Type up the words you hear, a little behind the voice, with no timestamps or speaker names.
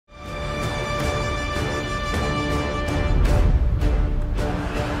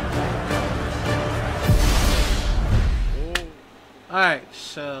Alright,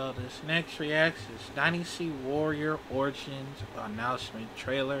 so this next reaction is Dynasty Warrior Origins announcement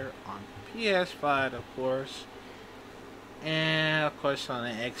trailer on PS5, of course, and of course on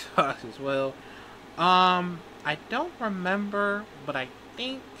the Xbox as well. I don't remember, but I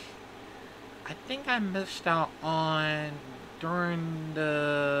think I missed out on during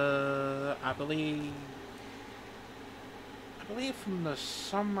the I believe from the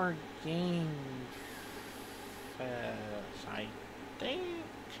Summer Game Fest.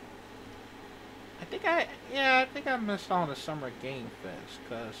 Think I think I missed on the Summer Game Fest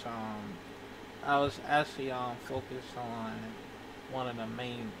because I was actually focused on one of the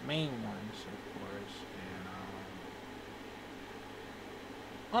main ones, of course.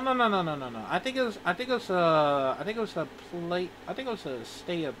 And oh, no. I think it was a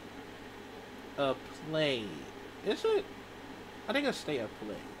stay up play. Is it? I think it's stay up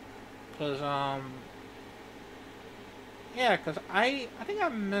play. Cause yeah, cause I think I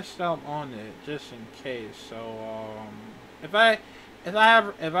missed out on it just in case. So if I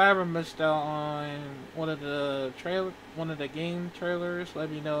ever missed out on one of the game trailers, let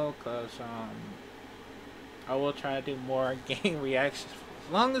me know. Cause I will try to do more game reactions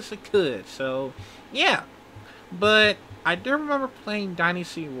as long as I could. So yeah, but I do remember playing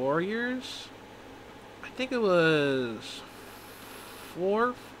Dynasty Warriors. I think it was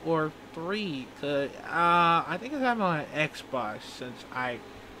fourth or three. Cause I think it's on Xbox since I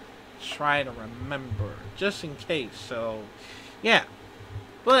try to remember just in case. So yeah,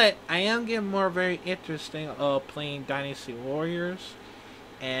 but I am getting more very interesting playing Dynasty Warriors,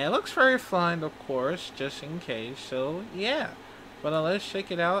 and it looks very fun, of course, just in case. So yeah, but let's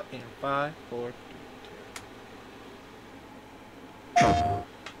check it out in 5, 4, 3, 2.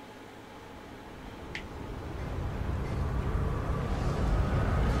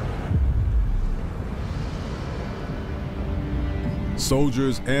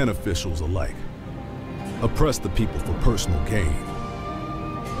 Soldiers and officials alike oppress the people for personal gain,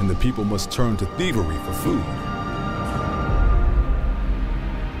 and the people must turn to thievery for food.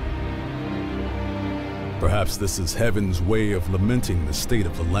 Perhaps this is heaven's way of lamenting the state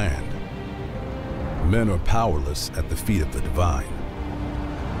of the land. Men are powerless at the feet of the divine.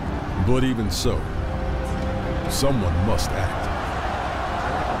 But even so, someone must act.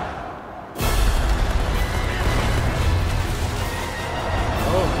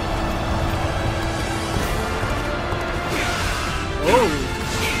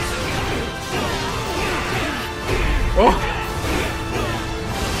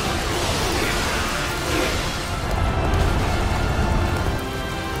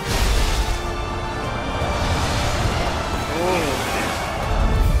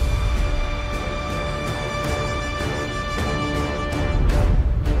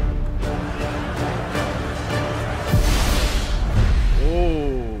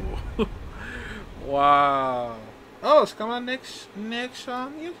 Wow. Oh, it's coming out next next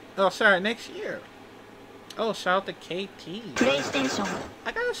year. Oh, shout out to KT. PlayStation.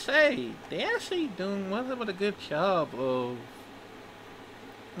 I gotta say, they actually doing with a good job of,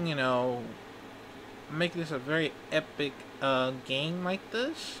 you know, making this a very epic game like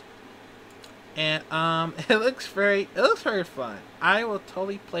this. And it looks very fun. I will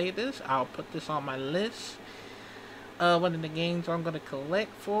totally play this. I'll put this on my list. One of the games I'm gonna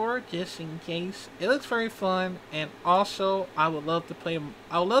collect for, just in case. It looks very fun, and also I would love to play.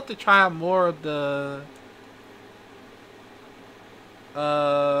 I would love to try out more of the.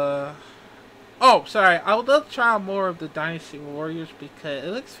 Oh, sorry. I would love to try out more of the Dynasty Warriors because it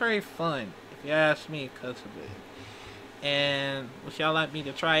looks very fun. If you ask me, because of it. And would y'all like me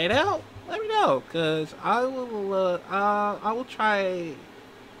to try it out? Let me know, cause I will. I will try.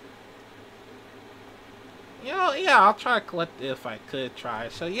 You know, yeah, I'll try to collect it if I could try.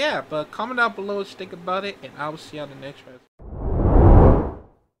 So yeah, but comment down below what you think about it, and I will see you on the next one.